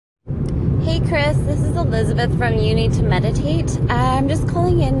Chris. This is Elizabeth from You Need to Meditate. I'm just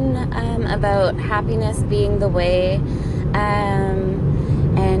calling in about happiness being the way.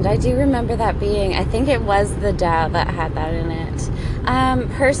 And I do remember that being, I think it was the Tao that had that in it.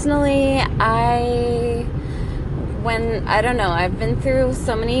 Personally, I don't know, I've been through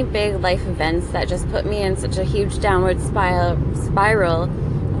so many big life events that just put me in such a huge downward spiral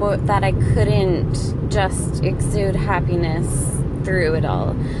that I couldn't just exude happiness through it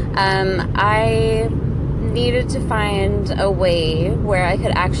all. I needed to find a way where I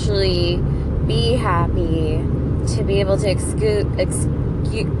could actually be happy, to be able to excuse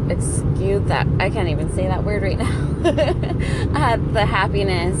that, I can't even say that word right now, the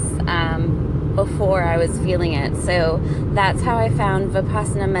happiness before I was feeling it. So that's how I found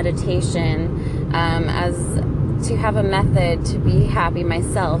Vipassana meditation, as to have a method to be happy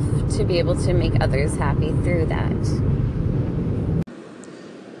myself, to be able to make others happy through that.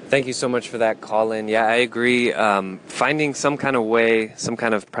 Thank you so much for that call in. Yeah, I agree. Finding some kind of way, some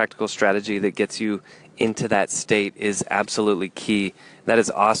kind of practical strategy that gets you into that state is absolutely key. That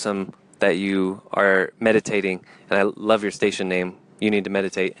is awesome that you are meditating, and I love your station name, You Need to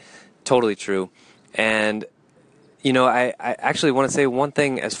Meditate. Totally true. And, you know, I actually want to say one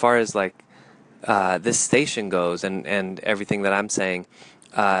thing as far as like this station goes and everything that I'm saying.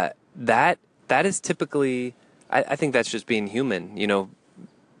 That is typically, I think that's just being human, you know,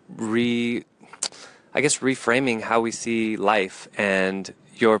 reframing how we see life. And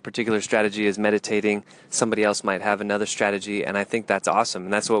your particular strategy is meditating. Somebody else might have another strategy, and I think that's awesome,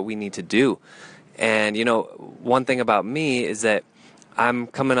 and that's what we need to do. And, you know, one thing about me is that I'm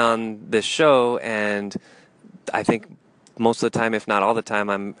coming on this show, and I think most of the time, if not all the time,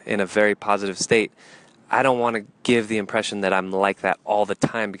 I'm in a very positive state. I don't want to give the impression that I'm like that all the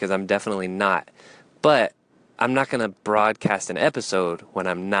time, because I'm definitely not. But I'm not going to broadcast an episode when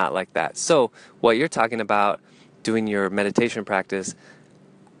I'm not like that. So what you're talking about, doing your meditation practice,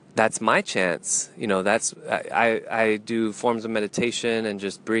 that's my chance. You know, that's I do forms of meditation, and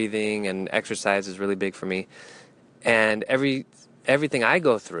just breathing and exercise is really big for me. And everything I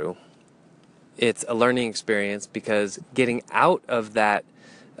go through, it's a learning experience, because getting out of that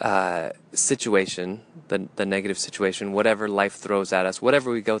situation, the negative situation, whatever life throws at us,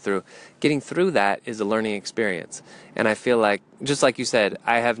 whatever we go through, getting through that is a learning experience. And I feel like, just like you said,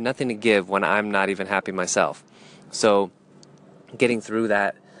 I have nothing to give when I'm not even happy myself. So getting through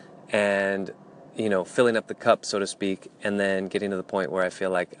that and, you know, filling up the cup, so to speak, and then getting to the point where I feel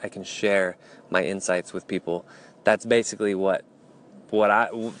like I can share my insights with people, that's basically what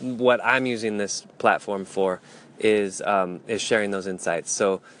I'm using this platform for, is sharing those insights.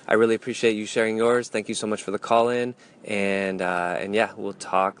 So I really appreciate you sharing yours. Thank you so much for the call in, and yeah, we'll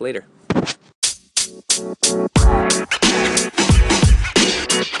talk later.